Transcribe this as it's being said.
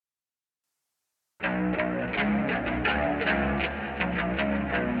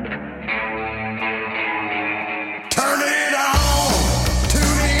Turn it on,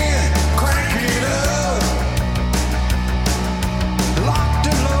 tune in, crank it up. Locked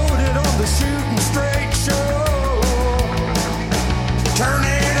and loaded on the Shooting Straight Show. Turn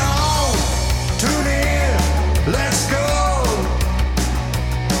it on, tune in, let's go.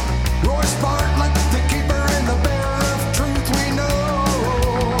 Royce Bartlett, the keeper and the bearer of truth we know.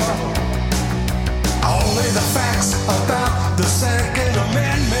 Only the facts about the Second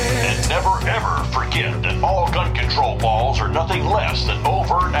Amendment. And never ever forget that all gun control laws are nothing less than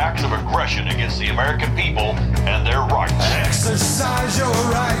overt acts of aggression against the American people and their rights. Exercise your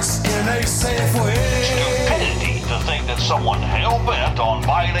rights in a safe way. Stupidity to think that someone hell-bent on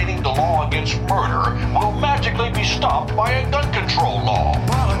violating the law against murder will magically be stopped by a gun control law.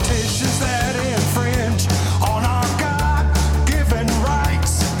 Politicians that infringe on our God-given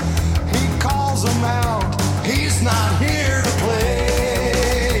rights, he calls them out. He's not here to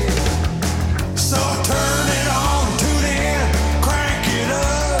play. So turn it on, tune in, crank it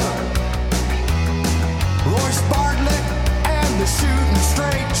up. Royce Bartlett and the Shooting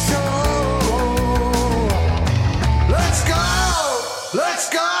Straight Show. Let's go! Let's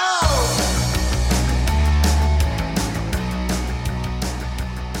go!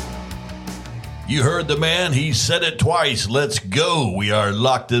 You heard the man. He said it twice. Let's go. We are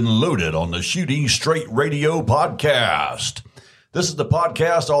locked and loaded on the Shooting Straight Radio podcast. This is the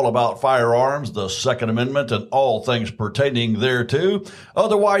podcast all about firearms, the Second Amendment, and all things pertaining thereto,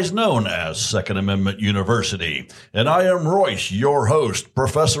 otherwise known as Second Amendment University. And I am Royce, your host,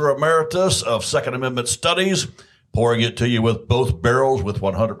 Professor Emeritus of Second Amendment Studies, pouring it to you with both barrels with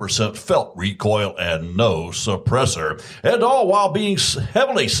 100% felt recoil and no suppressor, and all while being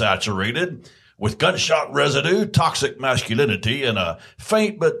heavily saturated with gunshot residue, toxic masculinity, and a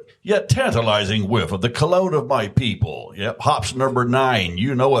faint but yet tantalizing whiff of the cologne of my people. Yep, hops number 9.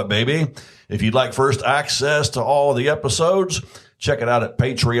 You know it, baby. If you'd like first access to all the episodes, check it out at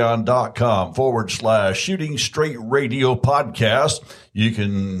patreon.com/Shooting Straight Radio Podcast. You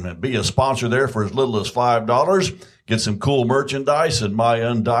can be a sponsor there for as little as $5. Get some cool merchandise and my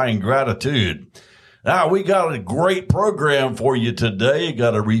undying gratitude. Now, we got a great program for you today.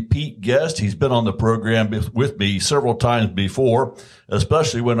 Got a repeat guest. He's been on the program with me several times before,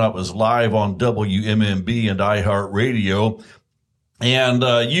 especially when I was live on WMMB and iHeartRadio.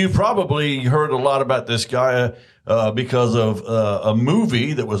 And you probably heard a lot about this guy because of a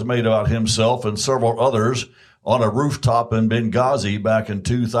movie that was made about himself and several others on a rooftop in Benghazi back in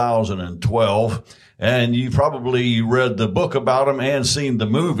 2012. And you probably read the book about him and seen the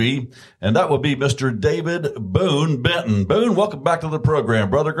movie, and that would be Mr. David Boone Benton. Boone, welcome back to the program,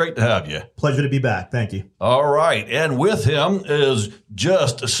 brother. Great to have you. Pleasure to be back. Thank you. All right. And with him is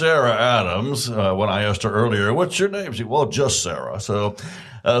just Sarah Adams. When I asked her earlier, what's your name? She said, well, just Sarah. So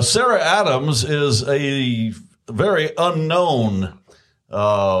Sarah Adams is a very unknown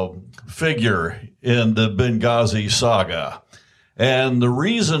figure in the Benghazi saga. And the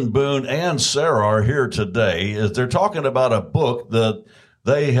reason Boone and Sarah are here today is they're talking about a book that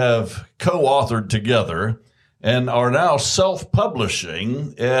they have co-authored together and are now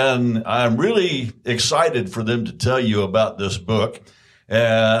self-publishing. And I'm really excited for them to tell you about this book.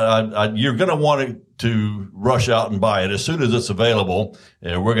 And you're going to want to rush out and buy it as soon as it's available.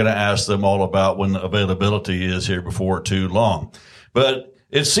 And we're going to ask them all about when the availability is here before too long. But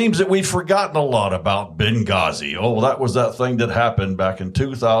it seems that we've forgotten a lot about Benghazi. Oh, that was that thing that happened back in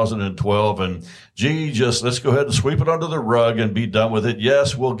 2012. And gee, just let's go ahead and sweep it under the rug and be done with it.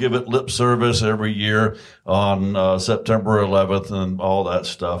 Yes, we'll give it lip service every year on September 11th and all that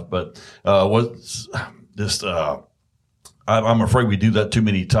stuff. But I'm afraid we do that too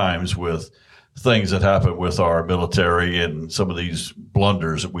many times with things that happen with our military and some of these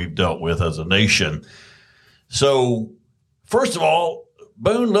blunders that we've dealt with as a nation. So first of all,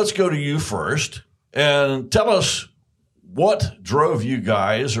 Boone, let's go to you first and tell us what drove you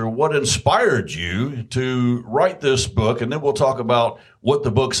guys or what inspired you to write this book, and then we'll talk about what the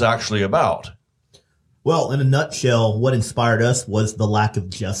book's actually about. Well, in a nutshell, what inspired us was the lack of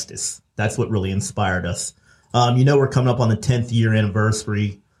justice. That's what really inspired us. We're coming up on the 10th year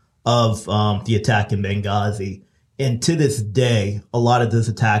anniversary of the attack in Benghazi. And to this day, a lot of those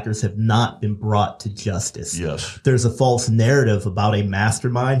attackers have not been brought to justice. Yes. There's a false narrative about a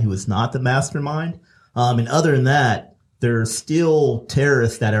mastermind who is not the mastermind. And other than that, there are still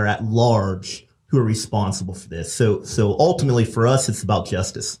terrorists that are at large who are responsible for this. So ultimately for us, it's about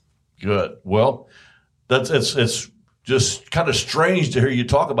justice. Good. Well, it's just kind of strange to hear you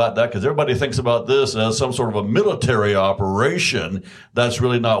talk about that, because everybody thinks about this as some sort of a military operation. That's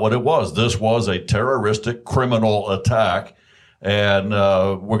really not what it was. This was a terroristic criminal attack. And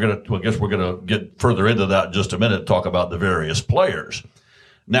I guess we're going to get further into that in just a minute, talk about the various players.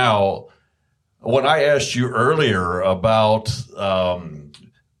 Now, when I asked you earlier about,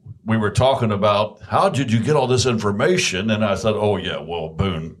 we were talking about how did you get all this information? And I said, oh, yeah, well,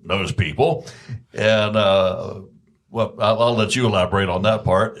 Boone knows people. And, well, I'll let you elaborate on that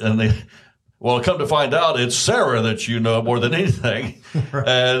part. And come to find out, it's Sarah that you know more than anything. Right.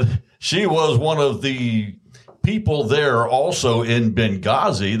 And she was one of the people there also in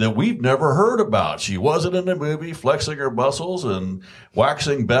Benghazi that we've never heard about. She wasn't in the movie flexing her muscles and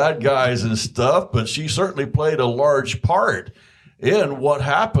waxing bad guys and stuff, but she certainly played a large part in what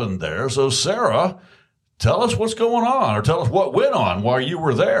happened there. So, Sarah, tell us what's going on, or tell us what went on while you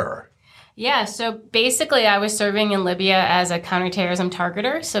were there. Yeah, so basically I was serving in Libya as a counterterrorism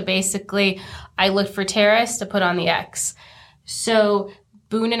targeter. So basically I looked for terrorists to put on the X. So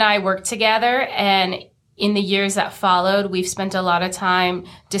Boone and I worked together, and in the years that followed, we've spent a lot of time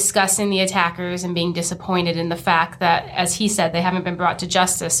discussing the attackers and being disappointed in the fact that, as he said, they haven't been brought to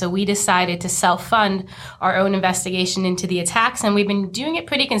justice. So we decided to self-fund our own investigation into the attacks, and we've been doing it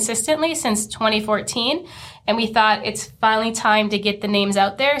pretty consistently since 2014. And we thought it's finally time to get the names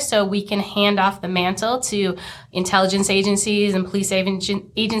out there so we can hand off the mantle to intelligence agencies and police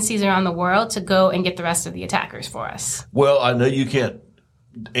agencies around the world to go and get the rest of the attackers for us. Well, I know you can't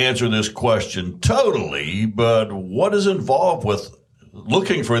answer this question totally, but what is involved with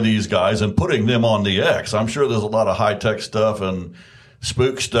looking for these guys and putting them on the X? I'm sure there's a lot of high-tech stuff and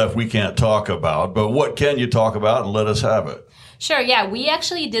spook stuff we can't talk about, but what can you talk about, and let us have it? Sure, yeah. We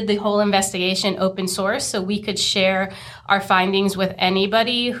actually did the whole investigation open source, so we could share our findings with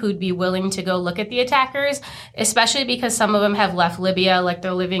anybody who'd be willing to go look at the attackers, especially because some of them have left Libya, like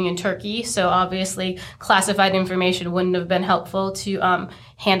they're living in Turkey. So obviously classified information wouldn't have been helpful to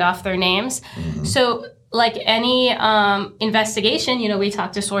hand off their names. Mm-hmm. So like any investigation, we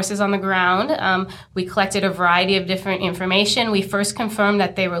talked to sources on the ground. We collected a variety of different information. We first confirmed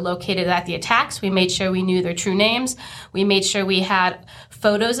that they were located at the attacks. We made sure we knew their true names. We made sure we had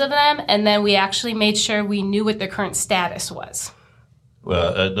photos of them. And then we actually made sure we knew what their current status was.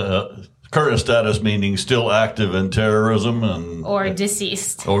 Well, current status meaning still active in terrorism or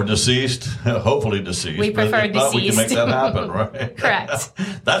deceased. Or deceased. Hopefully deceased. We prefer deceased. We can make that happen, right? Correct.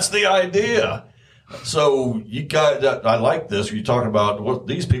 That's the idea. So you guys, I like this. You talking about what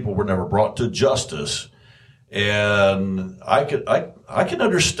these people were never brought to justice, and I can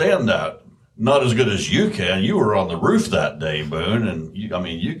understand that. Not as good as you can. You were on the roof that day, Boone, and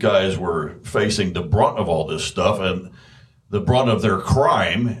you guys were facing the brunt of all this stuff and the brunt of their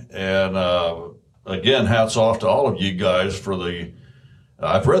crime. And again, hats off to all of you guys for the.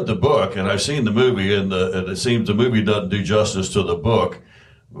 I've read the book and I've seen the movie, and it seems the movie doesn't do justice to the book.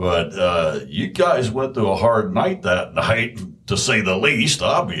 But you guys went through a hard night that night, to say the least,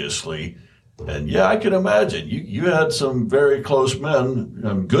 obviously. And yeah, I can imagine you had some very close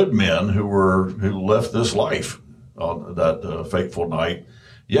men, good men who left this life on that fateful night.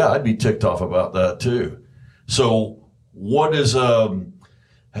 Yeah, I'd be ticked off about that too. So, what is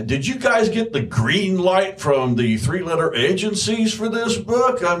did you guys get the green light from the 3-letter agencies for this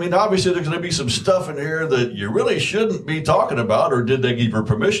book? I mean, obviously there's going to be some stuff in here that you really shouldn't be talking about, or did they give you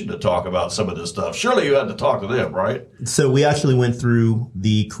permission to talk about some of this stuff? Surely you had to talk to them, right? So we actually went through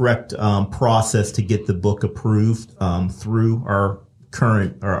the correct process to get the book approved through our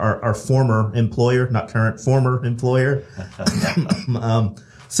current, or our former employer, not current, former employer.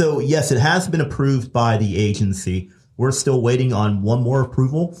 So yes, it has been approved by the agency. We're still waiting on one more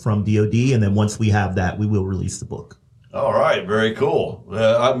approval from DOD, and then once we have that, we will release the book. All right, very cool.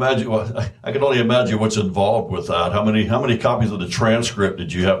 I can only imagine what's involved with that. How many copies of the transcript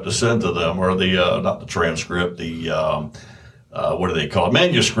did you have to send to them, or the not the transcript, the what do they call it?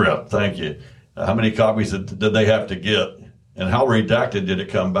 Manuscript. Thank you. How many copies did they have to get, and how redacted did it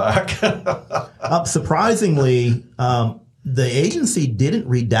come back? Surprisingly. The agency didn't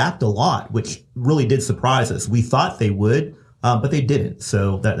redact a lot, which really did surprise us. We thought they would, but they didn't.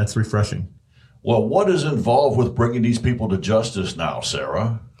 So that's refreshing. Well, what is involved with bringing these people to justice now,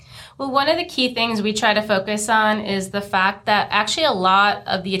 Sarah? Well, one of the key things we try to focus on is the fact that actually a lot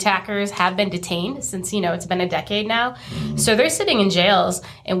of the attackers have been detained since, it's been a decade now. Mm-hmm. So they're sitting in jails,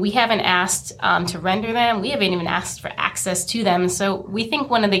 and we haven't asked to render them. We haven't even asked for access to them. So we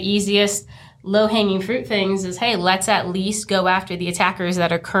think one of the easiest low-hanging fruit things is, hey, let's at least go after the attackers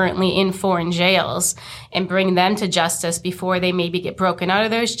that are currently in foreign jails and bring them to justice before they maybe get broken out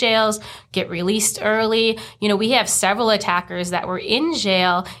of those jails, get released early. You know, we have several attackers that were in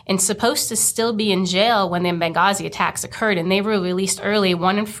jail and supposed to still be in jail when the Benghazi attacks occurred, and they were released early,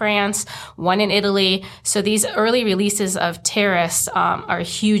 one in France, one in Italy. So these early releases of terrorists are a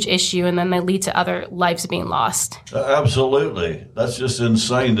huge issue, and then they lead to other lives being lost. Absolutely. That's just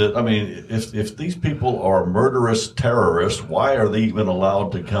insane. That, I mean, if these people are murderous terrorists, why are they even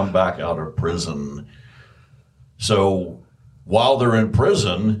allowed to come back out of prison? So while they're in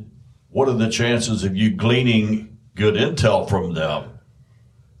prison, what are the chances of you gleaning good intel from them?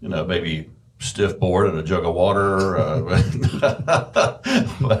 You know, maybe stiff board and a jug of water.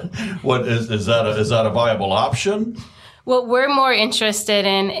 What is that a viable option? Well, we're more interested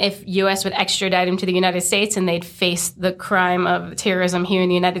in if U.S. would extradite him to the United States and they'd face the crime of terrorism here in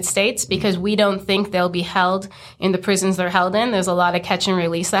the United States, because we don't think they'll be held in the prisons they're held in. There's a lot of catch and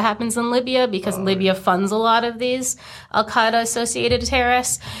release that happens in Libya because Libya funds a lot of these al-Qaeda-associated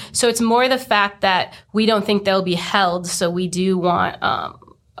terrorists. So it's more the fact that we don't think they'll be held, so we do want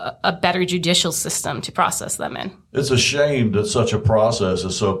a better judicial system to process them in. It's a shame that such a process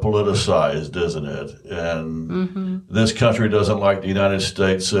is so politicized, isn't it? And this country doesn't like the United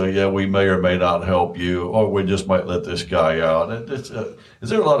States, so yeah, we may or may not help you, or we just might let this guy out. Is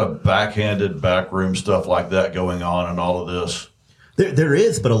there a lot of backhanded, backroom stuff like that going on in all of this? There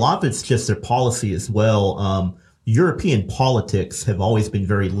is, but a lot of it's just their policy as well. European politics have always been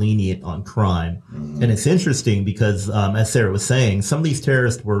very lenient on crime. And it's interesting because, as Sarah was saying, some of these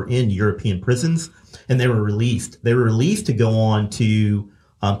terrorists were in European prisons and they were released. They were released to go on to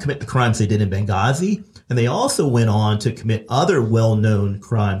commit the crimes they did in Benghazi. And they also went on to commit other well-known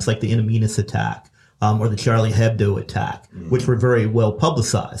crimes like the In Amenas attack or the Charlie Hebdo attack, which were very well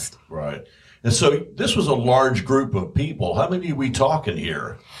publicized. Right. And so this was a large group of people. How many are we talking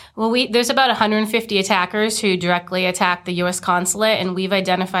here? Well, there's about 150 attackers who directly attacked the U.S. consulate, and we've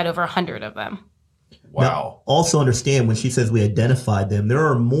identified over 100 of them. Wow. Now, also understand when she says we identified them, there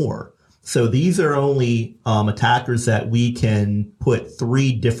are more. So these are only attackers that we can put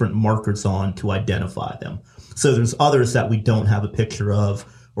 3 different markers on to identify them. So there's others that we don't have a picture of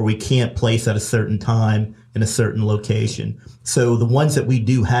or we can't place at a certain time in a certain location. So the ones that we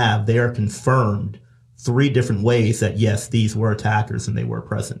do have, they are confirmed 3 different ways that, yes, these were attackers and they were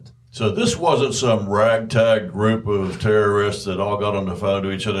present. So this wasn't some ragtag group of terrorists that all got on the phone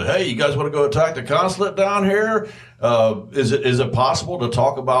to each other. Hey, you guys want to go attack the consulate down here? Is it possible to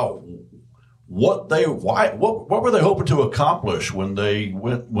talk about what were they hoping to accomplish when they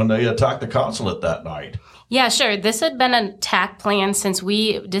attacked the consulate that night? Yeah, sure. This had been an attack plan since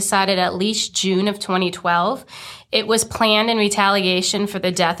we decided at least June of 2012. It was planned in retaliation for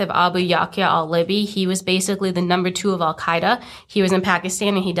the death of Abu Yaqya al-Libi. He was basically the number 2 of al-Qaeda. He was in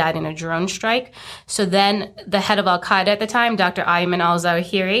Pakistan and he died in a drone strike. So then the head of al-Qaeda at the time, Dr. Ayman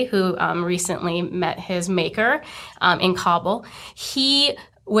al-Zawahiri, who recently met his maker in Kabul, he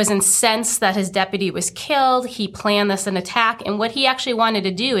was incensed that his deputy was killed. He planned this an attack. And what he actually wanted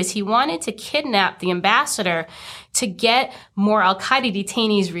to do is he wanted to kidnap the ambassador to get more al-Qaeda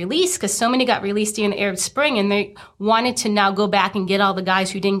detainees released, because so many got released during the Arab Spring, and they wanted to now go back and get all the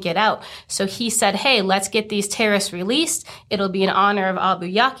guys who didn't get out. So he said, hey, let's get these terrorists released. It'll be in honor of Abu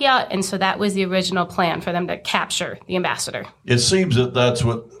Yaqya. And so that was the original plan, for them to capture the ambassador. It seems that that's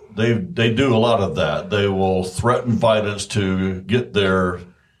what they do a lot of that. They will threaten violence to get their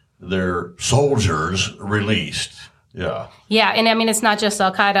soldiers released. Yeah. Yeah. And I mean, it's not just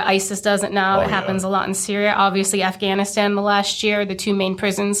Al-Qaeda. ISIS does it now. It happens a lot in Syria. Obviously, Afghanistan, the last year, the 2 main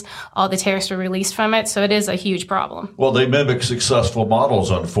prisons, all the terrorists were released from it. So it is a huge problem. Well, they mimic successful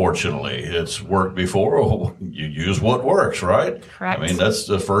models, unfortunately. It's worked before. Well, you use what works, right? Correct. I mean, that's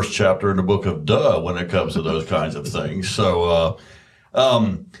the first chapter in the book of Duh when it comes to those kinds of things. So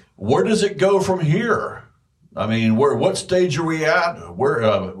where does it go from here? I mean, what stage are we at?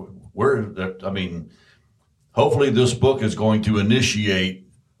 Hopefully this book is going to initiate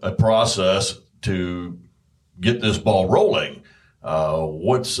a process to get this ball rolling. Tell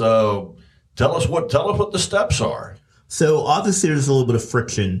us what the steps are. So obviously there's a little bit of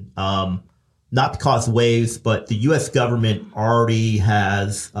friction, not to cause waves, but the U.S. government already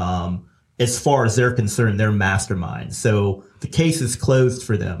has, as far as they're concerned, their mastermind. So the case is closed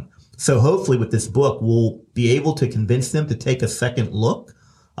for them. So hopefully with this book, we'll be able to convince them to take a second look,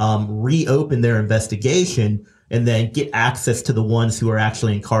 reopen their investigation, and then get access to the ones who are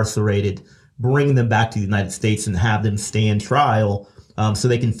actually incarcerated, bring them back to the United States and have them stand trial so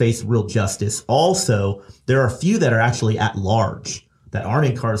they can face real justice. Also, there are a few that are actually at large that aren't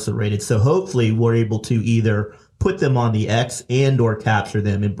incarcerated. So hopefully we're able to either put them on the X and or capture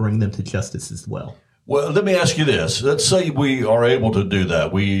them and bring them to justice as well. Well, let me ask you this. Let's say we are able to do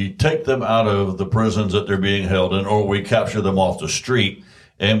that. We take them out of the prisons that they're being held in, or we capture them off the street,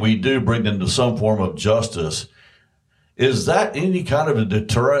 and we do bring them to some form of justice. Is that any kind of a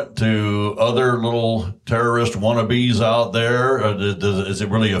deterrent to other little terrorist wannabes out there? Is it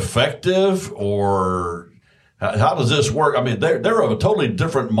really effective, or how does this work? I mean, they're of a totally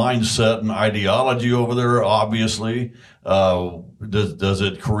different mindset and ideology over there, obviously. Does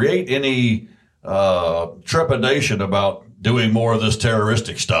it create any trepidation about doing more of this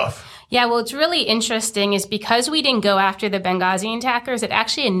terroristic stuff? Yeah, well, it's really interesting is because we didn't go after the Benghazi attackers, it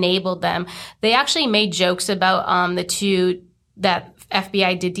actually enabled them. They actually made jokes about the two that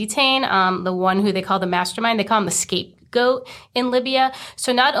FBI did detain, the one who they call the mastermind, they call him the scapegoat in Libya.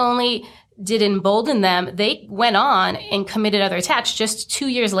 So not only did embolden them, they went on and committed other attacks. Just 2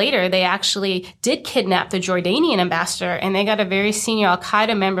 years later, they actually did kidnap the Jordanian ambassador, and they got a very senior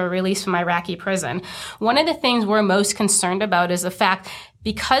al-Qaeda member released from Iraqi prison. One of the things we're most concerned about is the fact,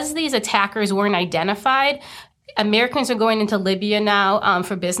 because these attackers weren't identified, Americans are going into Libya now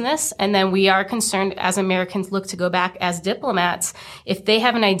for business, and then we are concerned as Americans look to go back as diplomats. If they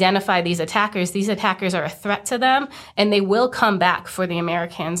haven't identified these attackers are a threat to them, and they will come back for the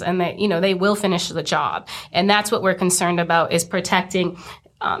Americans, and they will finish the job. And that's what we're concerned about, is protecting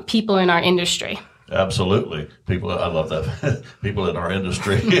people in our industry. Absolutely. I love that. People in our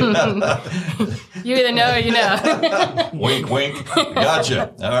industry. You either know or you know. Wink, wink.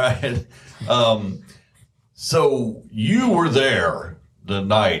 Gotcha. All right. So you were there the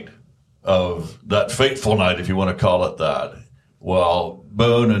night of that fateful night, if you want to call it that, while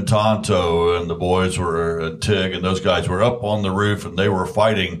Boone and Tonto and the boys and Tig and those guys were up on the roof and they were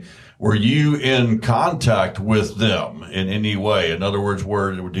fighting. Were you in contact with them in any way? In other words,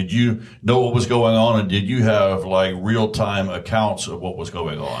 did you know what was going on, and did you have like real-time accounts of what was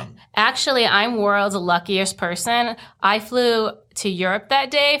going on? Actually, I'm world's luckiest person. I flew to Europe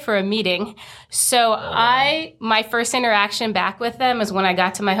that day for a meeting. So my first interaction back with them is when I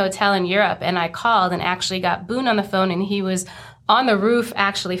got to my hotel in Europe, and I called and actually got Boone on the phone, and he was on the roof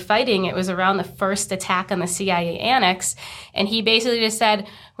actually fighting. It was around the first attack on the CIA annex. And he basically just said,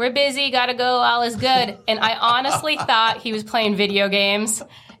 "We're busy, gotta go, all is good." And I honestly thought he was playing video games.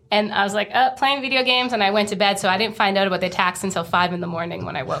 And I was like, playing video games, and I went to bed. So I didn't find out about the attacks until 5 a.m.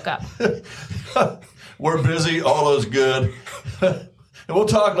 when I woke up. We're busy, all is good. And we'll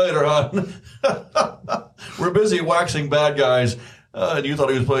talk later, hon. We're busy waxing bad guys. And you thought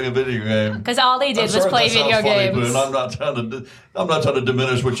he was playing a video game. Because all they did was play video games. Boone. I'm not trying to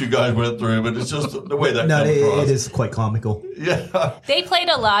diminish what you guys went through, but it's just the way that comes across. It is quite comical. Yeah. They played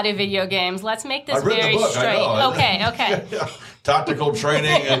a lot of video games. Let's make this very straight. Okay. Yeah. Tactical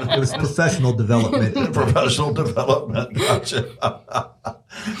training and it was professional development. Professional development. Gotcha.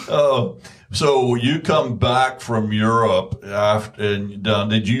 Oh, so you come back from Europe and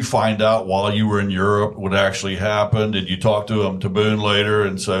did you find out while you were in Europe what actually happened? Did you talk to Boone later,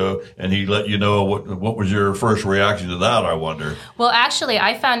 and he let you know what was your first reaction to that? I wonder. Well, actually,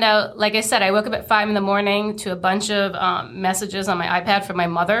 I found out. Like I said, I woke up at 5 a.m. to a bunch of messages on my iPad from my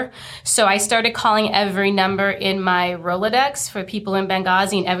mother. So I started calling every number in my Rolodex for people in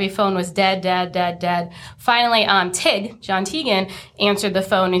Benghazi, and every phone was dead. Finally, John Teagan, answered the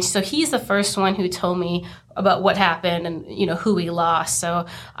phone, and so he's the first one who told me about what happened and who we lost. So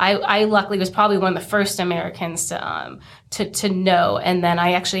I luckily was probably one of the first Americans to know. And then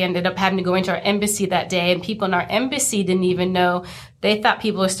I actually ended up having to go into our embassy that day, and people in our embassy didn't even know. They thought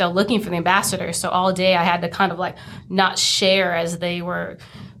people were still looking for the ambassador. So all day I had to kind of like not share as they were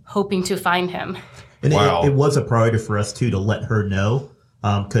hoping to find him. And wow. it was a priority for us too to let her know,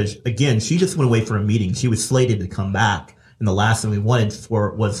 because again, she just went away for a meeting. She was slated to come back. And the last thing we wanted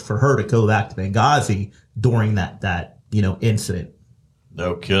was for her to go back to Benghazi during that incident.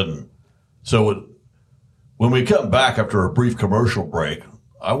 No kidding. So when we come back after a brief commercial break,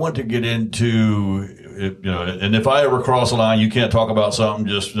 I want to get into and if I ever cross a line, you can't talk about something,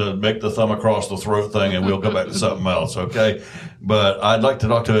 just make the thumb across the throat thing, and we'll go back to something else, okay? But I'd like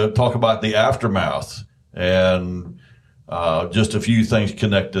to talk about the aftermath and just a few things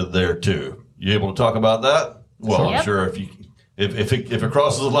connected there too. You able to talk about that? Well, Yep. I'm sure if it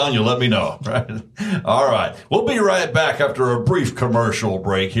crosses the line, you'll let me know, right? All right. We'll be right back after a brief commercial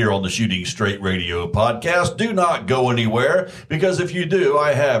break here on the Shooting Straight Radio podcast. Do not go anywhere, because if you do,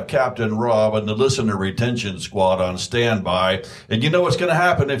 I have Captain Rob and the Listener Retention Squad on standby. And you know what's going to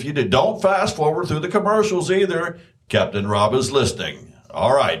happen if you do. Don't fast forward through the commercials either. Captain Rob is listening.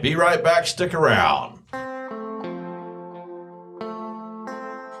 All right. Be right back. Stick around.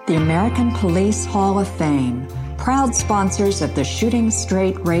 the American Police Hall of Fame, proud sponsors of the Shooting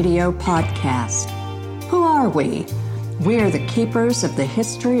Straight Radio podcast. Who are we? We are the keepers of the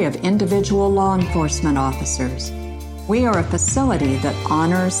history of individual law enforcement officers. We are a facility that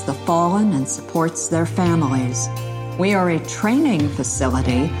honors the fallen and supports their families. We are a training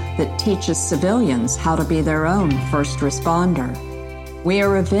facility that teaches civilians how to be their own first responder. We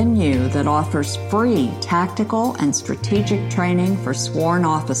are a venue that offers free tactical and strategic training for sworn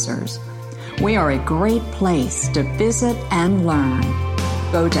officers. We are a great place to visit and learn.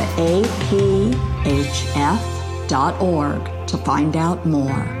 Go to aphf.org to find out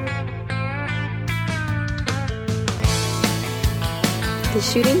more. The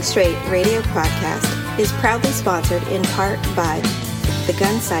Shooting Straight Radio podcast is proudly sponsored in part by The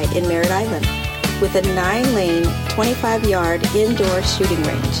Gun Sight in Merritt Island, with a 9-lane, 25-yard indoor shooting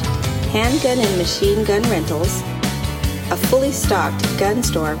range, handgun and machine gun rentals, a fully stocked gun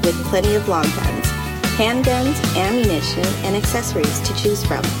store with plenty of long guns, handguns, ammunition, and accessories to choose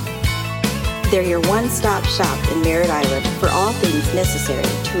from. They're your one-stop shop in Merritt Island for all things necessary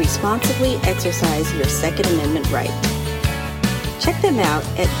to responsibly exercise your Second Amendment right. Check them out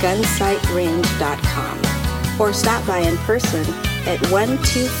at gunsightrange.com or stop by in person at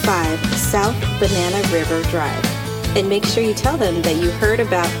 125 South Banana River Drive. And make sure you tell them that you heard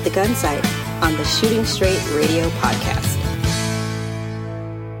about the Gun Sight on the Shooting Straight Radio podcast.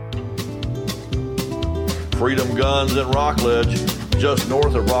 Freedom Guns in Rockledge, just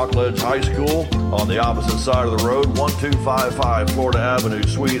north of Rockledge High School, on the opposite side of the road, 1255 Florida Avenue,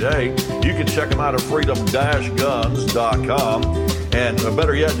 Suite A. You can check them out at freedom-guns.com. And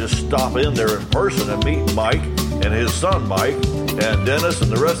better yet, just stop in there in person and meet Mike and his son Mike and Dennis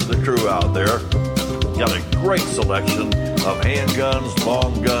and the rest of the crew out there. Got a great selection of handguns,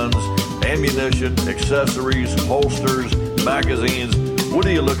 long guns, ammunition, accessories, holsters, magazines. What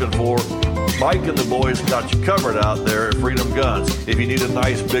are you looking for? Mike and the boys got you covered out there at Freedom Guns. If you need a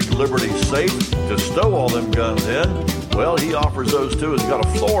nice big Liberty safe to stow all them guns in, well, he offers those too. He's got a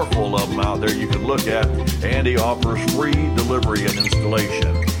floor full of them out there you can look at, and he offers free delivery and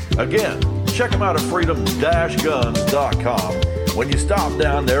installation. Again, check him out at freedom-guns.com. When you stop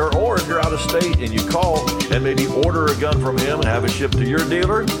down there, or if you're out of state and you call and maybe order a gun from him and have it shipped to your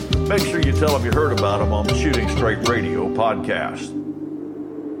dealer, make sure you tell him you heard about him on the Shooting Straight Radio podcast.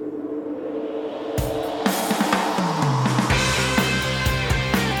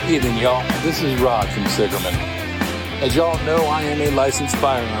 Evening, y'all. This is Rod from Sigerman. As y'all know, I am a licensed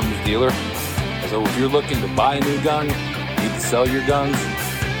firearms dealer. So if you're looking to buy a new gun, need to sell your guns,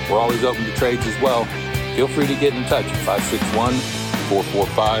 we're always open to trades as well. Feel free to get in touch at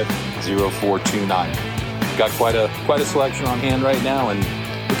 561-445-0429. Got quite a selection on hand right now, and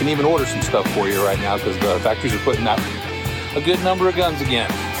we can even order some stuff for you right now because the factories are putting out a good number of guns again.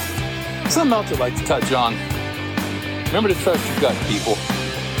 Something else I'd like to touch on. Remember to trust your gut, people.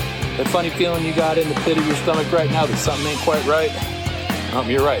 That funny feeling you got in the pit of your stomach right now that something ain't quite right?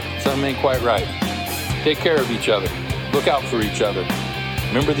 You're right. Something ain't quite right. Take care of each other. Look out for each other.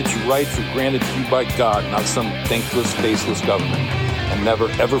 Remember that your rights are granted to you by God, not some thankless, faceless government. And never,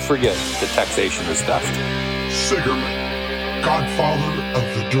 ever forget that taxation is theft. Sigerman, godfather of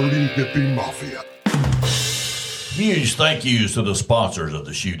the dirty hippie mafia. Huge thank yous to the sponsors of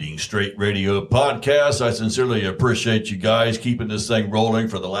the Shooting Straight Radio podcast. I sincerely appreciate you guys keeping this thing rolling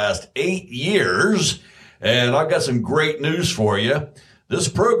for the last 8 years. And I've got some great news for you. This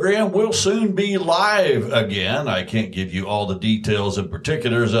program will soon be live again. I can't give you all the details and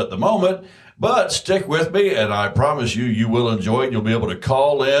particulars at the moment, but stick with me, and I promise you, you will enjoy it. You'll be able to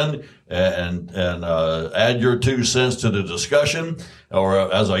call in and add your 2 cents to the discussion,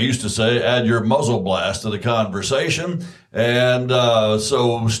 or as I used to say, add your muzzle blast to the conversation. And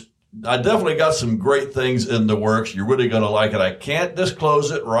so I definitely got some great things in the works. You're really going to like it. I can't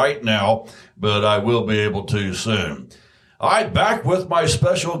disclose it right now, but I will be able to soon. All right, back with my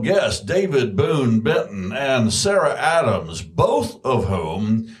special guests, David Boone Benton and Sarah Adams, both of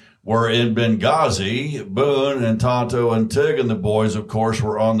whom were in Benghazi. Boone and Tonto and Tig and the boys, of course,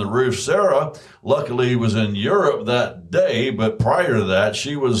 were on the roof. Sarah, luckily, was in Europe that day, but prior to that,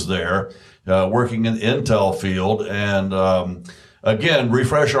 she was there working in the intel field. And again,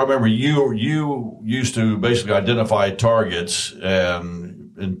 refresher, I remember you used to basically identify targets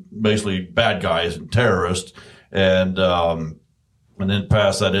and basically bad guys and terrorists, and then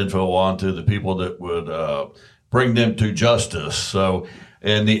pass that info on to the people that would bring them to justice. So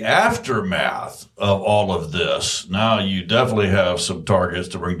in the aftermath of all of this, now you definitely have some targets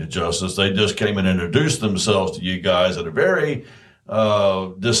to bring to justice. They just came and introduced themselves to you guys in a very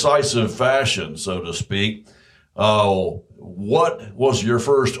decisive fashion, so to speak. What was your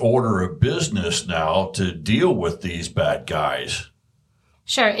first order of business now to deal with these bad guys?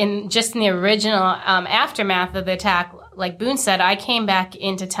 Sure. In the original aftermath of the attack, like Boone said, I came back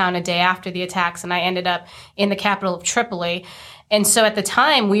into town a day after the attacks, and I ended up in the capital of Tripoli. And so at the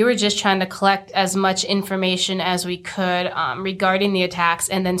time, we were just trying to collect as much information as we could regarding the attacks.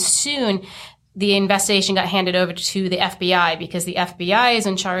 And then soon, the investigation got handed over to the FBI because the FBI is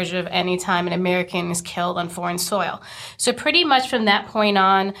in charge of any time an American is killed on foreign soil. So pretty much from that point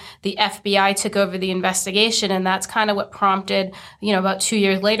on, the FBI took over the investigation, and that's kind of what prompted, about 2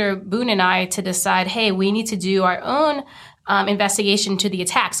 years later, Boone and I to decide, hey, we need to do our own investigation to the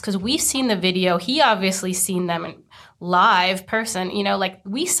attacks because we've seen the video. He obviously seen them in live person,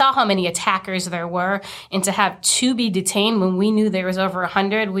 we saw how many attackers there were, and to have 2 be detained when we knew there was over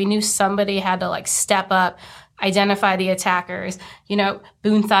 100, we knew somebody had to step up, identify the attackers.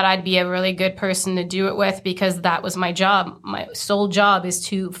 Boone thought I'd be a really good person to do it with because that was my job. My sole job is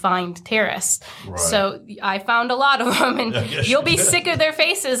to find terrorists. Right. So I found a lot of them, and you'll be sick of their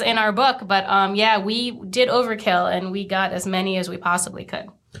faces in our book. But we did overkill, and we got as many as we possibly could.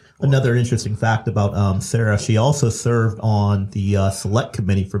 Another interesting fact about Sarah, she also served on the select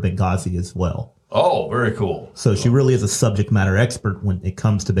committee for Benghazi as well. Oh, very cool. So she really is a subject matter expert when it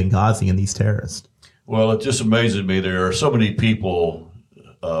comes to Benghazi and these terrorists. Well, it just amazes me. There are so many people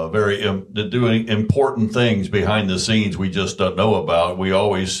doing important things behind the scenes we just don't know about. We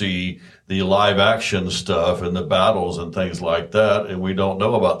always see the live action stuff and the battles and things like that, and we don't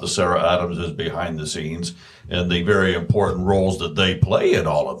know about the Sarah Adamses behind the scenes and the very important roles that they play in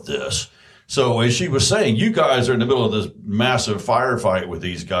all of this. So as she was saying, you guys are in the middle of this massive firefight with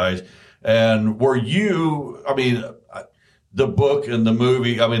these guys. And were you, the book and the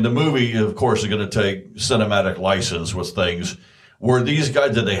movie, the movie, of course, is going to take cinematic license with things. Were these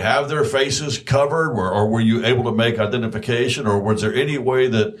guys, did they have their faces covered, or were you able to make identification, or was there any way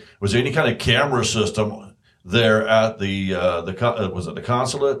was there any kind of camera system there at was it the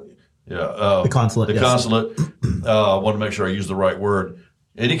consulate? Yeah. The consulate. The consulate. I want to make sure I use the right word.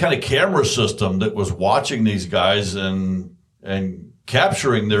 Any kind of camera system that was watching these guys and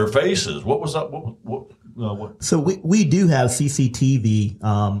capturing their faces. What was that? What? So we do have CCTV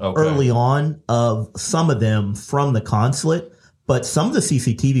early on of some of them from the consulate, but some of the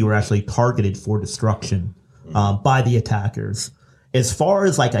CCTV were actually targeted for destruction by the attackers. As far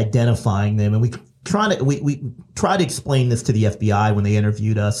as identifying them, and we try to explain this to the FBI when they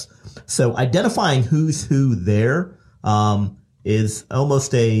interviewed us. So identifying who's who there is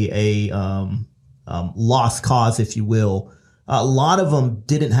almost a lost cause, if you will. A lot of them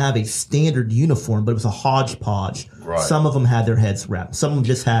didn't have a standard uniform, but it was a hodgepodge. Right. Some of them had their heads wrapped. Some of them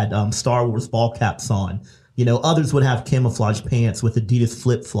just had Star Wars ball caps on. Others would have camouflage pants with Adidas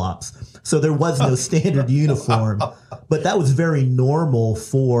flip-flops. So there was no standard uniform, but that was very normal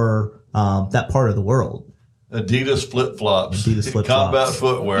for that part of the world. Adidas flip-flops. Combat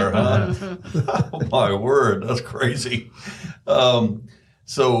footwear, huh? Oh, my word. That's crazy.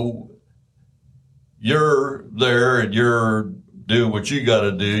 So you're there and you're doing what you got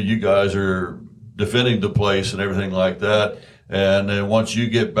to do. You guys are defending the place and everything like that. And then once you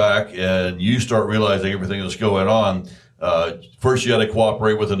get back and you start realizing everything that's going on, first you got to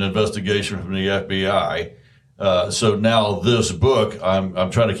cooperate with an investigation from the FBI. So now this book,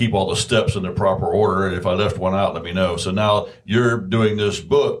 I'm trying to keep all the steps in the proper order. And if I left one out, let me know. So now you're doing this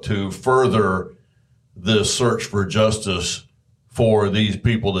book to further this search for justice for these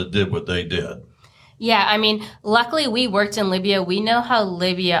people that did what they did. Yeah, luckily we worked in Libya. We know how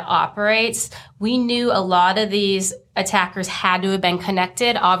Libya operates. We knew a lot of these attackers had to have been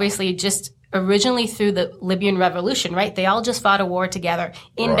connected, obviously just originally through the Libyan revolution, right? They all just fought a war together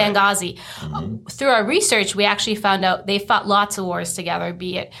in Benghazi. Mm-hmm. Through our research, we actually found out they fought lots of wars together,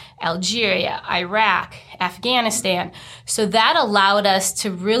 be it Algeria, Iraq, Afghanistan. So that allowed us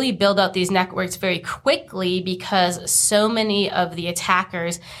to really build out these networks very quickly because so many of the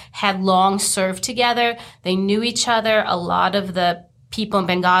attackers had long served together. They knew each other. A lot of the people in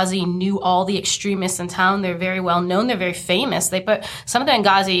Benghazi knew all the extremists in town. They're very well known. They're very famous. They put some of the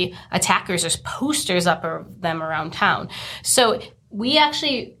Benghazi attackers, there's posters up of them around town. So we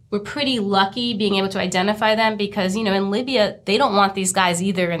actually were pretty lucky being able to identify them because, in Libya, they don't want these guys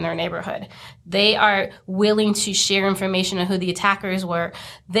either in their neighborhood. They are willing to share information on who the attackers were.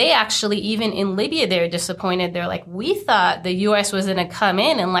 They actually, even in Libya, they're disappointed. They're like, we thought the U.S. was going to come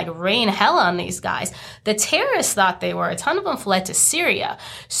in and rain hell on these guys. The terrorists thought they were. A ton of them fled to Syria.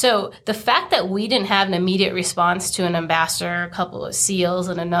 So the fact that we didn't have an immediate response to an ambassador, a couple of SEALs,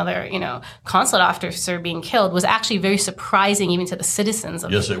 and another, consulate officer being killed was actually very surprising even to the citizens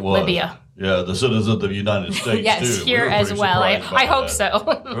of Libya. Yeah, the citizens of the United States, yes, too. here as well. I hope so.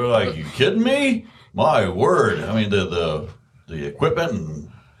 We're like, you kidding me? My word. I mean, the equipment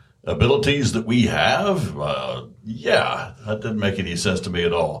and abilities that we have, that didn't make any sense to me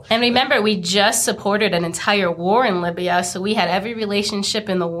at all. And remember, we just supported an entire war in Libya, so we had every relationship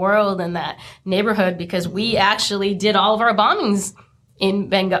in the world in that neighborhood because we actually did all of our bombings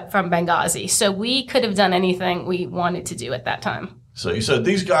from Benghazi. So we could have done anything we wanted to do at that time. So you said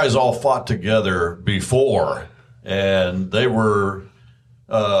these guys all fought together before, and they were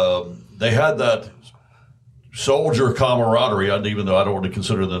they had that soldier camaraderie, even though I don't really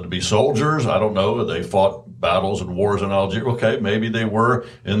consider them to be soldiers. I don't know. They fought battles and wars in Algeria. Okay, maybe they were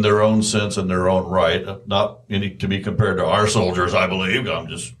in their own sense, in their own right. Not any to be compared to our soldiers, I believe. I'm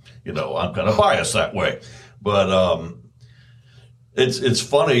just, I'm kind of biased that way. But it's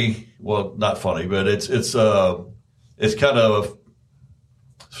funny. Well, not funny, but it's kind of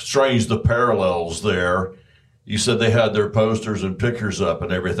strange, the parallels there. You said they had their posters and pictures up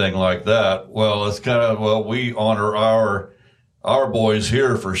and everything like that. Well, it's kind of, we honor our boys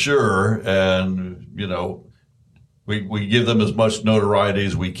here for sure. And, we give them as much notoriety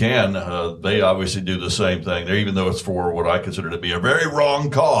as we can. They obviously do the same thing there, even though it's for what I consider to be a very wrong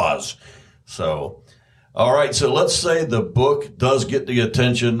cause. So, all right. So let's say the book does get the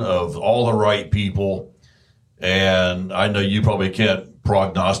attention of all the right people. And I know you probably can't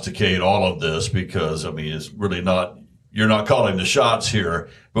prognosticate all of this because, it's really not, you're not calling the shots here,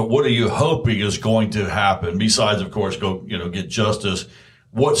 but what are you hoping is going to happen besides, of course, get justice?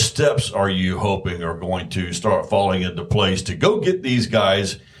 What steps are you hoping are going to start falling into place to go get these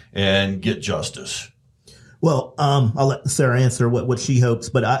guys and get justice? Well, I'll let Sarah answer what she hopes,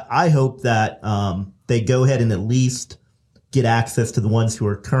 but I hope that they go ahead and at least get access to the ones who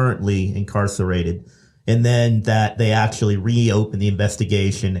are currently incarcerated. And then that they actually reopen the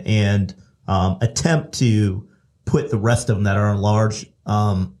investigation and attempt to put the rest of them that are in large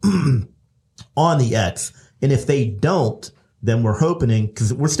on the X. And if they don't, then we're hoping,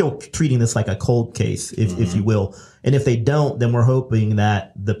 because we're still treating this like a cold case, if you will. And if they don't, then we're hoping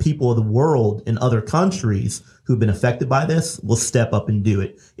that the people of the world in other countries who've been affected by this will step up and do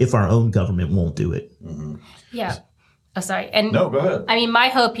it if our own government won't do it. Mm-hmm. Yeah. Oh, sorry. And no, go ahead. My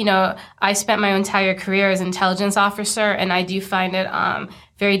hope, I spent my entire career as an intelligence officer, and I do find it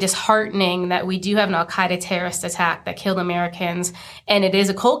very disheartening that we do have an Al-Qaeda terrorist attack that killed Americans, and it is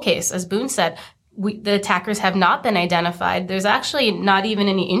a cold case, as Boone said. The attackers have not been identified. There's actually not even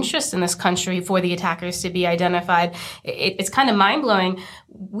any interest in this country for the attackers to be identified. It's kind of mind-blowing.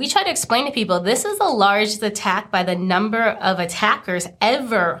 We try to explain to people this is the largest attack by the number of attackers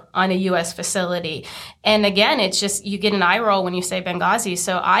ever on a U.S. facility. And again, it's just you get an eye roll when you say Benghazi.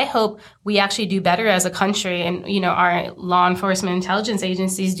 So I hope we actually do better as a country and, our law enforcement intelligence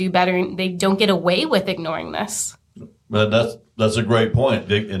agencies do better and they don't get away with ignoring this. But that's a great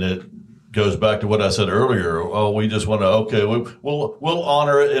point, and it goes back to what I said earlier. Oh, we just want to, we'll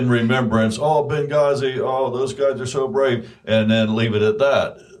honor it in remembrance. Oh, Benghazi, those guys are so brave, and then leave it at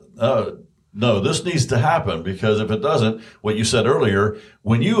that. No, this needs to happen, because if it doesn't, what you said earlier,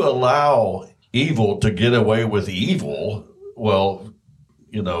 when you allow evil to get away with evil, well,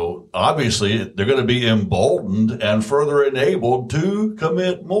 obviously they're going to be emboldened and further enabled to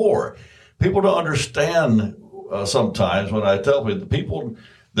commit more. People don't understand sometimes when I tell people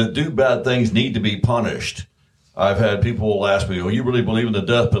that do bad things need to be punished. I've had people ask me, you really believe in the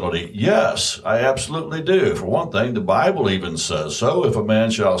death penalty? Yes, I absolutely do. For one thing, the Bible even says so. If a man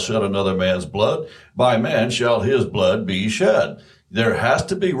shall shed another man's blood, by man shall his blood be shed. There has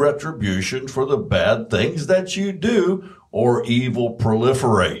to be retribution for the bad things that you do, or evil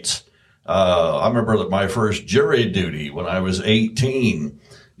proliferates. I remember that my first jury duty when I was 18.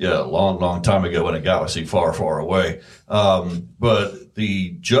 Yeah, a long, long time ago in a galaxy far, far away. But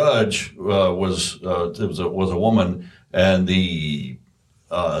the judge was a woman, and the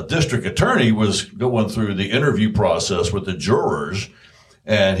district attorney was going through the interview process with the jurors,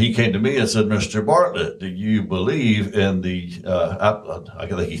 and he came to me and said, "Mr. Bartlett, do you believe in the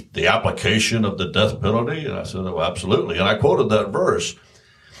application of the death penalty?" And I said, "Oh, absolutely." And I quoted that verse,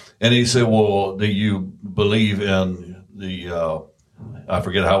 and he said, "Well, do you believe in the?" I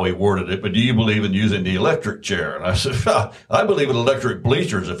forget how he worded it, but do you believe in using the electric chair? And I said, I believe in electric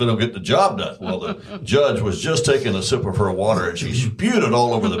bleachers if it'll get the job done. Well, the judge was just taking a sip of her water, and she spewed it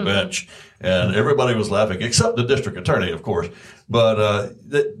all over the bench, and everybody was laughing, except the district attorney, of course. But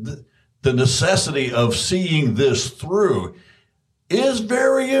the necessity of seeing this through is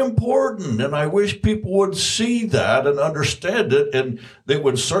very important, and I wish people would see that and understand it, and they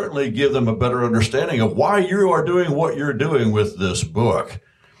would certainly give them a better understanding of why you are doing what you're doing with this book.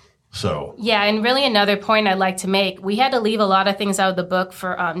 So yeah, and really another point I'd like to make, we had to leave a lot of things out of the book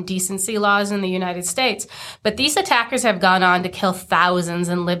for decency laws in the United States, but these attackers have gone on to kill thousands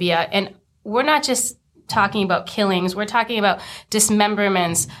in Libya, and we're not just talking about killings, we're talking about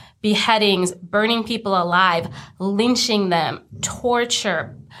dismemberments, beheadings, burning people alive, lynching them,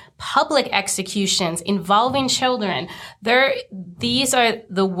 torture, public executions involving children. These are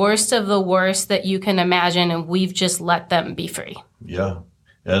the worst of the worst that you can imagine, and we've just let them be free. yeah.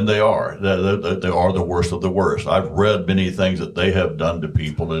 And they are. They are the worst of the worst. I've read many things that they have done to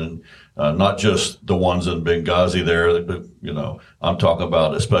people, and not just the ones in Benghazi there, but, I'm talking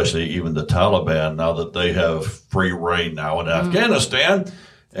about especially even the Taliban now that they have free reign now in Afghanistan,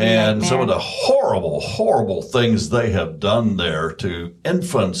 and some of the horrible, horrible things they have done there to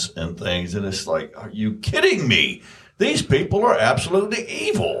infants and things. And it's like, are you kidding me? These people are absolutely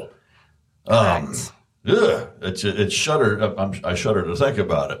evil. Correct. Yeah, it's shudder. I shudder to think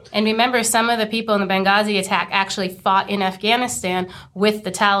about it. And remember, some of the people in the Benghazi attack actually fought in Afghanistan with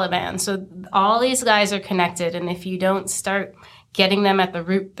the Taliban. So all these guys are connected, and if you don't start getting them at the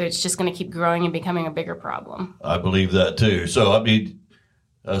root, it's just going to keep growing and becoming a bigger problem. I believe that too. So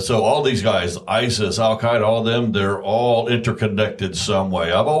so all these guys, ISIS, Al Qaeda, all of them, they're all interconnected some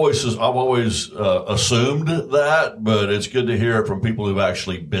way. I've always assumed that, but it's good to hear it from people who've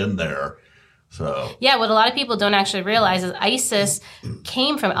actually been there. So yeah, what a lot of people don't actually realize is ISIS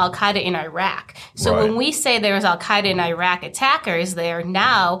came from Al Qaeda in Iraq. So when we say there was Al Qaeda in Iraq attackers there,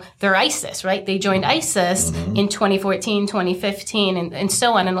 now they're ISIS, right? They joined ISIS in 2014, 2015, and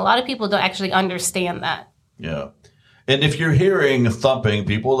so on. And a lot of people don't actually understand that. Yeah. And if you're hearing thumping,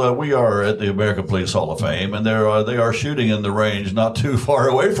 people, we are at the American Police Hall of Fame, and they are shooting in the range not too far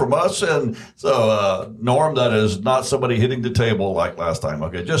away from us. And so, Norm, that is not somebody hitting the table like last time.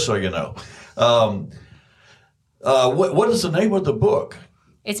 Okay, just so you know. What is the name of the book?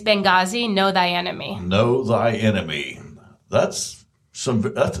 It's Benghazi, Know Thy Enemy. Know Thy Enemy.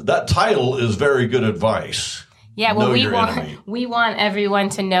 That title is very good advice. Yeah, well, enemy. we want everyone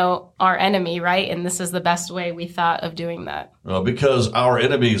to know our enemy, right? And this is the best way we thought of doing that. Well, because our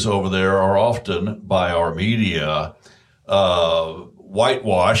enemies over there are often, by our media,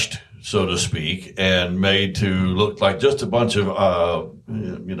 whitewashed, so to speak, and made to look like just a bunch of,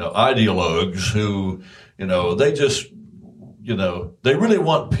 ideologues who, they just, they really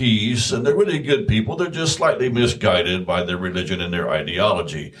want peace, and they're really good people. They're just slightly misguided by their religion and their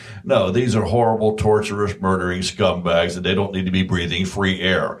ideology. No, these are horrible, torturous, murdering scumbags, and they don't need to be breathing free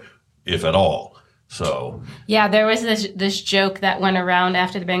air, if at all. So yeah, there was this joke that went around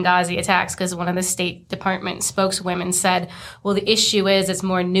after the Benghazi attacks because one of the State Department spokeswomen said, well, the issue is it's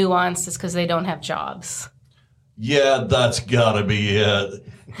more nuanced. It's because they don't have jobs. Yeah, that's got to be it.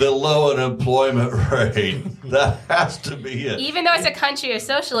 The low unemployment rate. That has to be it. Even though it's a country of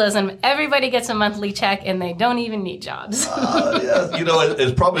socialism, everybody gets a monthly check and they don't even need jobs. Yeah,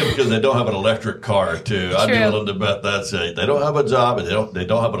 it's probably because they don't have an electric car, too. I'd be willing to bet that's it. They don't have a job, and they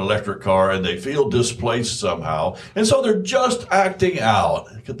don't have an electric car, and they feel displaced somehow. And so they're just acting out.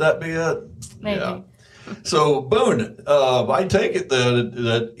 Could that be it? Maybe. Yeah. So, Boone, I take it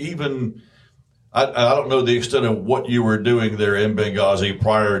that even... I don't know the extent of what you were doing there in Benghazi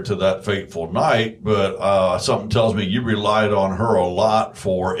prior to that fateful night, but something tells me you relied on her a lot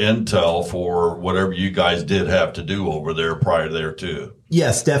for intel for whatever you guys did have to do over there prior there too.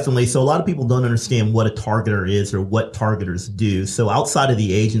 Yes, definitely. So a lot of people don't understand what a targeter is or what targeters do. So outside of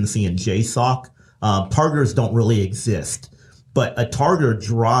the agency and JSOC, targeters don't really exist. But a targeter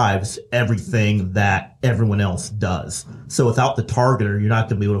drives everything that everyone else does. So without the targeter, you're not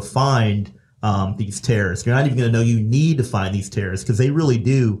going to be able to find these terrorists. You're not even going to know you need to find these terrorists because they really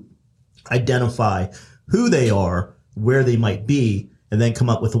do identify who they are, where they might be, and then come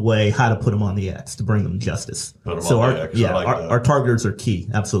up with a way how to put them on the X to bring them justice. So our targeters are key.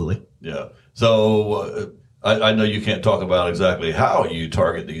 Absolutely. Yeah. So I know you can't talk about exactly how you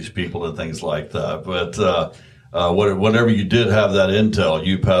target these people and things like that, but whatever you did have that intel,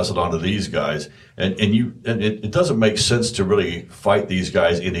 you pass it on to these guys. And it doesn't make sense to really fight these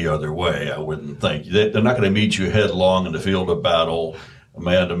guys any other way, I wouldn't think. They're not going to meet you headlong in the field of battle,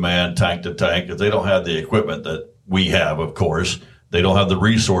 man to man, tank to tank, because they don't have the equipment that we have, of course. They don't have the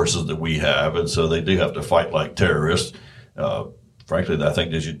resources that we have, and so they do have to fight like terrorists. Frankly, I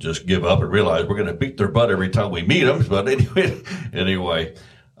think they should just give up and realize we're going to beat their butt every time we meet them. But anyway.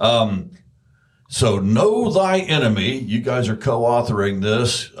 So Know Thy Enemy. You guys are co-authoring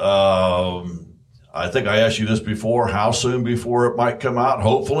this. I think I asked you this before. How soon before it might come out?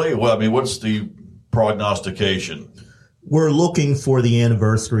 Hopefully. Well, I mean, what's the prognostication? We're looking for the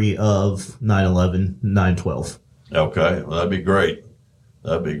anniversary of 9/11, 9/12. Okay. Well, that'd be great.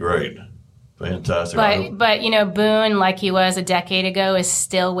 That'd be great. Fantastic. But Boone, like he was a decade ago, is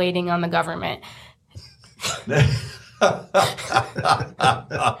still waiting on the government.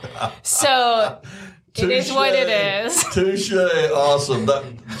 So it is what it is. Touche. Awesome.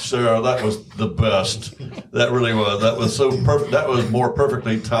 Sarah, that was the best. That really was. That was so perfect. That was more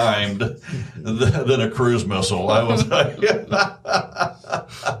perfectly timed than a cruise missile. I was.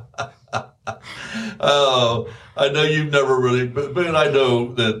 Oh, I know you've never really, but I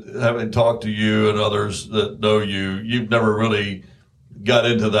know that having talked to you and others that know you, you've never really got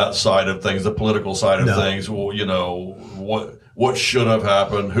into that side of things, the political side of things. Well, what should have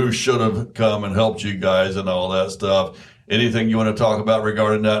happened, who should have come and helped you guys and all that stuff. Anything you want to talk about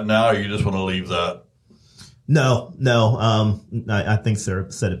regarding that now, or you just want to leave that? No. I think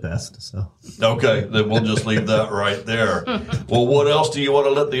Sarah said it best. So okay, then we'll just leave that right there. Well, what else do you want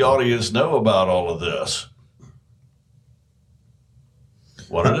to let the audience know about all of this?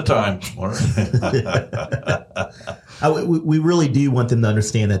 One at a time. We really do want them to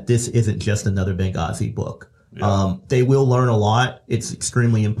understand that this isn't just another Benghazi book. Yeah. They will learn a lot. It's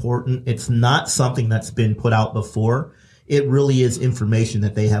extremely important. It's not something that's been put out before. It really is information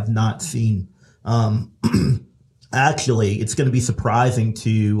that they have not seen. Actually, it's going to be surprising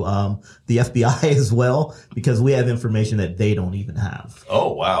to the FBI as well, because we have information that they don't even have.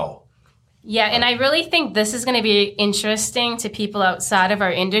 Oh, wow. Yeah, and I really think this is going to be interesting to people outside of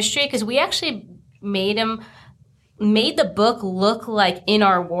our industry, because we actually made the book look like in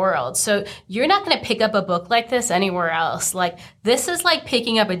our world. So you're not going to pick up a book like this anywhere else. Like, this is like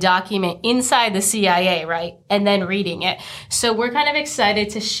picking up a document inside the CIA, right? And then reading it. So we're kind of excited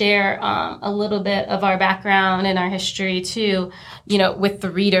to share a little bit of our background and our history too, with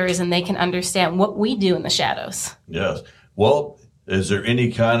the readers, and they can understand what we do in the shadows. Yes. Well, is there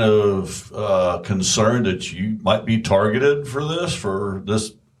any kind of concern that you might be targeted for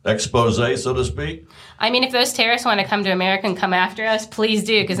this expose, so to speak? I mean, if those terrorists want to come to America and come after us, please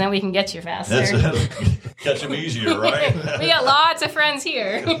do, because then we can get you faster. Catch them easier, right? We got lots of friends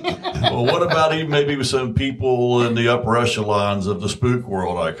here. Well, what about even maybe with some people in the upper echelons of the spook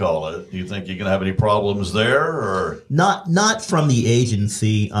world, I call it? Do you think you can have any problems there, or not from the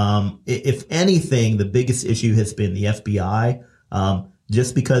agency? If anything, the biggest issue has been the FBI.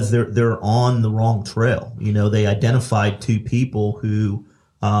 Just because they're on the wrong trail. They identified two people who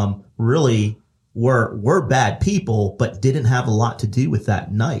really were bad people, but didn't have a lot to do with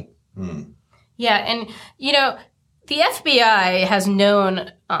that night. Yeah, and the FBI has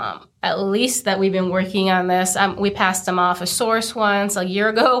known at least that we've been working on this. We passed them off a source once a year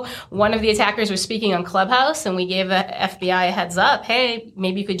ago. One of the attackers was speaking on Clubhouse, and we gave the FBI a heads up. Hey,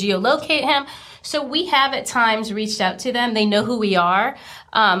 maybe you could geolocate him. So we have at times reached out to them. They know who we are.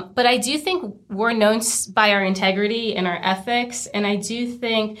 But I do think we're known by our integrity and our ethics. And I do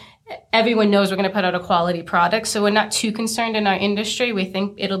think everyone knows we're going to put out a quality product. So we're not too concerned in our industry. We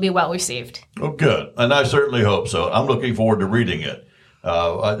think it'll be well received. Oh, good. And I certainly hope so. I'm looking forward to reading it.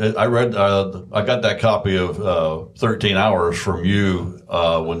 I read, I got that copy of 13 Hours from you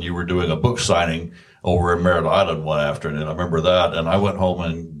when you were doing a book signing over in Merritt Island one afternoon. I remember that. And I went home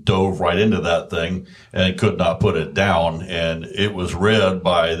and dove right into that thing and could not put it down. And it was read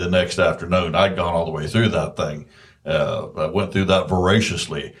by the next afternoon. I'd gone all the way through that thing. I went through that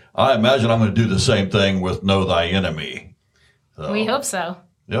voraciously. I imagine I'm going to do the same thing with Know Thy Enemy. So, we hope so.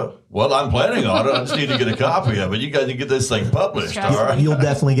 Yeah. Well, I'm planning on it. I just need to get a copy of it. You guys can get this thing published. All right. You'll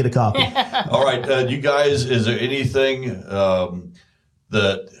definitely get a copy. All right. You guys, is there anything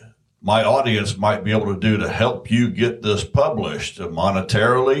that my audience might be able to do to help you get this published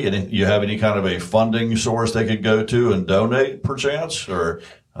monetarily? And if you have any kind of a funding source they could go to and donate, perchance, or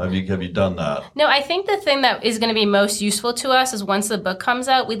have you done that? No, I think the thing that is going to be most useful to us is once the book comes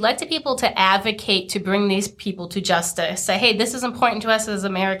out, we'd like people to advocate to bring these people to justice. Say, hey, this is important to us as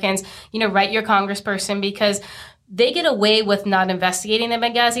Americans. Write your congressperson, because they get away with not investigating the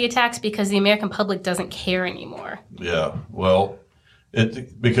Benghazi attacks because the American public doesn't care anymore. Yeah, well,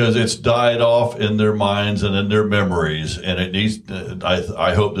 because it's died off in their minds and in their memories, and it needs.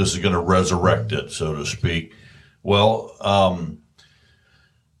 I hope this is going to resurrect it, so to speak. Well,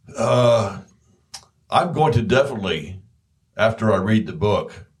 I'm going to definitely, after I read the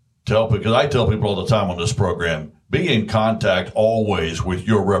book, because I tell people all the time on this program, be in contact always with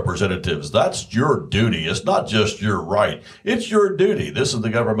your representatives. That's your duty. It's not just your right. It's your duty. This is the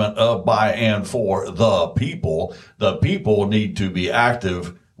government of, by, and for the people. The people need to be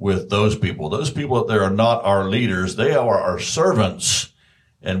active with those people. Those people that they are not our leaders. They are our servants.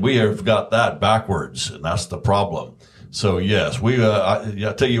 And we have got that backwards, and that's the problem. So yes,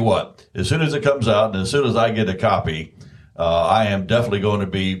 I tell you what, as soon as it comes out and as soon as I get a copy, I am definitely going to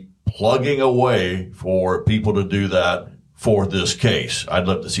be plugging away for people to do that for this case. I'd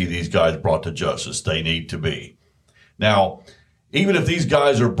love to see these guys brought to justice. They need to be. Now, even if these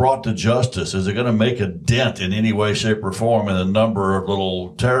guys are brought to justice, is it going to make a dent in any way, shape, or form in the number of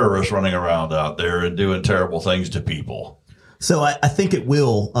little terrorists running around out there and doing terrible things to people? So I think it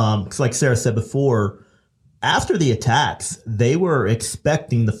will. 'Cause like Sarah said before, after the attacks, they were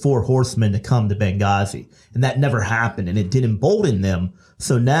expecting the 4 horsemen to come to Benghazi, and that never happened, and it did embolden them.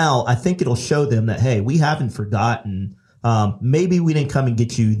 So now I think it'll show them that, hey, we haven't forgotten. Maybe we didn't come and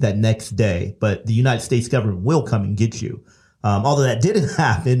get you that next day, but the United States government will come and get you. Although that didn't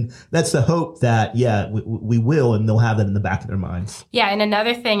happen, that's the hope that, we will, and they'll have that in the back of their minds. Yeah, and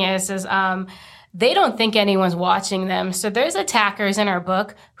another thing is they don't think anyone's watching them. So there's attackers in our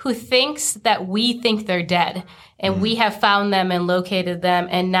book who thinks that we think they're dead. And we have found them and located them.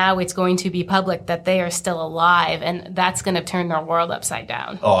 And now it's going to be public that they are still alive. And that's going to turn their world upside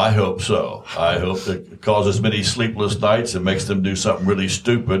down. Oh, I hope so. I hope it causes many sleepless nights and makes them do something really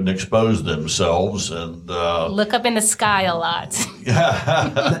stupid and expose themselves. And look up in the sky a lot.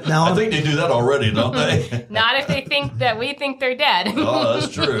 Now, I think they do that already, don't they? Not if they think that we think they're dead. Oh,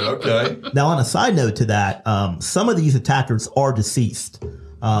 that's true. Okay. Now, on a side note to that, some of these attackers are deceased.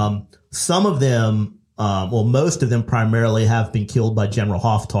 Some of them, most of them primarily have been killed by General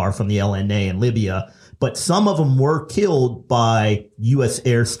Haftar from the LNA in Libya, but some of them were killed by U.S.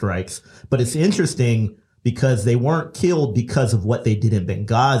 airstrikes. But it's interesting because they weren't killed because of what they did in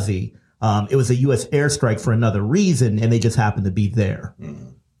Benghazi. It was a U.S. airstrike for another reason, and they just happened to be there.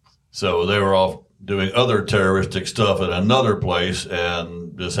 So they were off doing other terroristic stuff in another place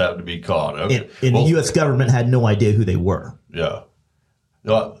and just happened to be caught. Okay. And the U.S. government had no idea who they were. Yeah.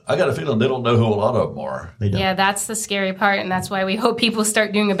 I got a feeling they don't know who a lot of them are. Yeah, that's the scary part, and that's why we hope people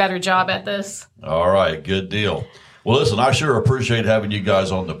start doing a better job at this. All right, good deal. Well, listen, I sure appreciate having you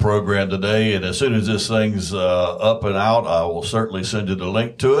guys on the program today, and as soon as this thing's up and out, I will certainly send you the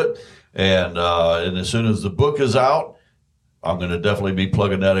link to it, and as soon as the book is out, I'm going to definitely be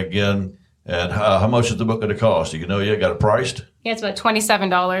plugging that again. And how much is the book going to cost? You know, you got it priced? Yeah, it's about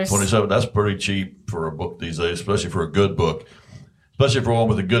 $27. $27, that's pretty cheap for a book these days, especially for a good book. Especially for one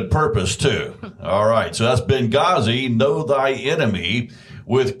with a good purpose, too. All right, so that's Benghazi, Know Thy Enemy,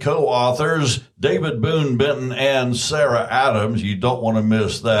 with co-authors David Boone Benton and Sarah Adams. You don't want to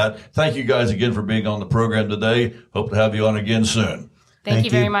miss that. Thank you guys again for being on the program today. Hope to have you on again soon. Thank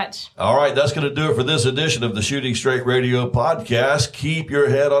you very much. All right, that's going to do it for this edition of the Shooting Straight Radio podcast. Keep your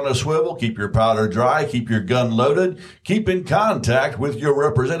head on a swivel, keep your powder dry, keep your gun loaded, keep in contact with your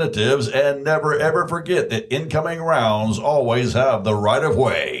representatives, and never ever forget that incoming rounds always have the right of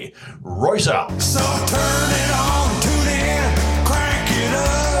way. Royce out. So turn it on, tune in, crank it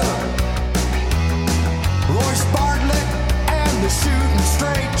up. Royce Bartlett and the Shooting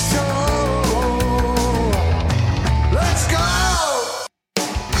Straight Show.